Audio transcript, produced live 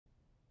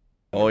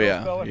Oh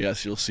yeah,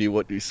 yes, you'll see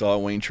what we saw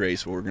at Wayne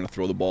Trace, where we're going to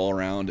throw the ball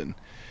around, and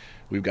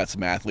we've got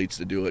some athletes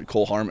to do it.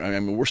 Cole Harmon, I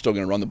mean, we're still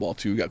going to run the ball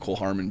too. We got Cole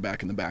Harmon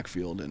back in the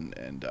backfield,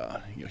 and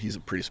he's a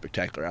pretty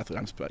spectacular athlete.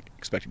 I'm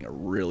expecting a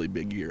really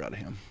big year out of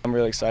him. I'm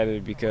really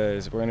excited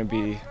because we're going to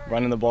be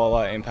running the ball a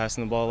lot and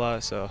passing the ball a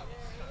lot, so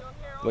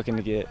looking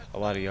to get a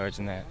lot of yards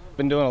in that.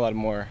 Been doing a lot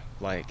more,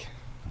 like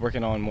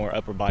working on more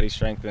upper body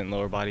strength than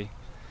lower body,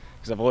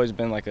 because I've always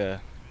been like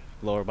a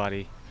lower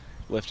body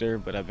lifter,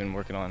 but I've been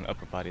working on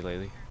upper body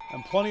lately.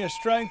 And plenty of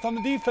strength on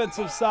the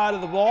defensive side of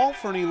the ball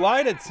for an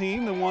Elida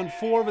team that won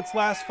 4 of its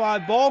last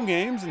 5 ball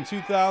games in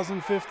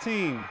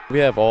 2015. We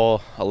have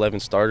all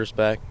 11 starters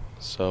back,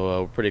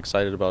 so we're pretty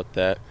excited about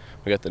that.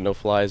 We got the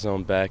no-fly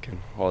zone back and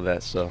all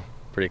that, so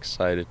pretty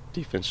excited.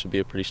 Defense should be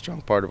a pretty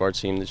strong part of our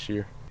team this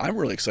year. I'm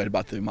really excited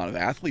about the amount of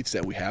athletes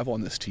that we have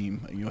on this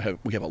team.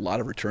 We have a lot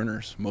of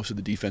returners. Most of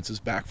the defense is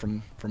back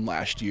from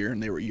last year,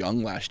 and they were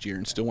young last year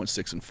and still went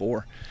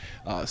 6-4.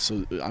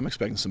 So I'm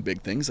expecting some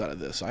big things out of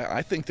this.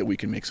 I think that we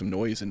can make some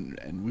noise,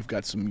 and we've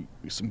got some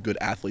good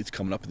athletes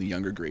coming up in the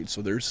younger grades.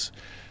 So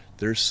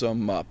there's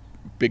some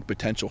big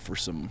potential for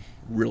some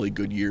really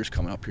good years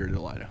coming up here at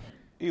Elida.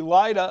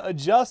 Elida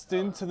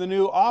adjusting to the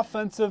new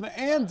offensive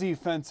and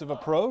defensive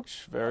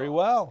approach very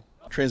well.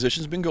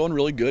 Transition's been going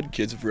really good.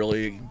 Kids have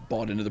really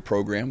bought into the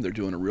program. They're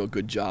doing a real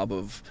good job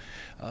of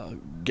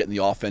getting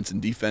the offense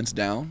and defense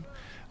down.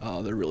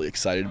 They're really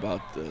excited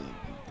about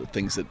the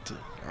things that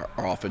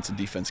our offense and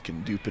defense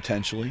can do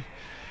potentially.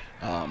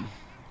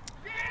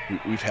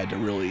 We've had to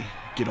really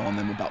get on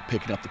them about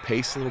picking up the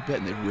pace a little bit,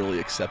 and they've really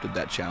accepted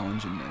that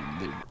challenge, and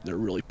they're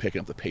really picking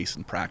up the pace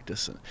in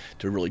practice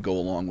to really go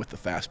along with the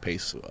fast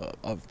pace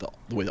of the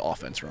way the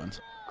offense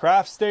runs.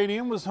 Kraft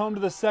Stadium was home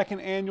to the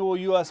 2nd annual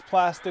U.S.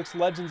 Plastics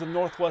Legends of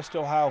Northwest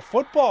Ohio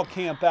football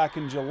camp back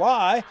in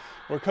July,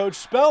 where Coach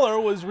Speller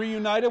was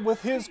reunited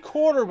with his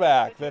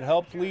quarterback that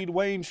helped lead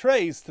Wayne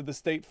Trace to the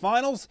state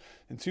finals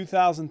in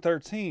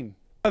 2013.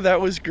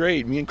 That was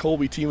great. Me and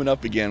Colby teaming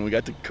up again. We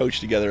got to coach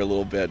together a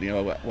little bit.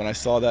 When I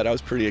saw that, I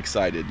was pretty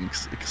excited, and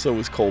so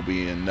was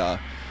Colby. And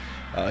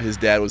his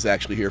dad was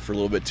actually here for a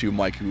little bit too,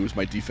 Mike, who was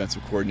my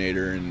defensive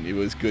coordinator, and it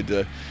was good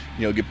to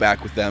get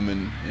back with them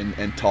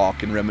and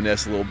talk and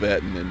reminisce a little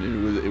bit.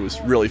 And it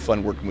was really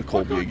fun working with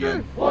Colby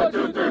again. 1,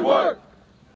 2, 3, work!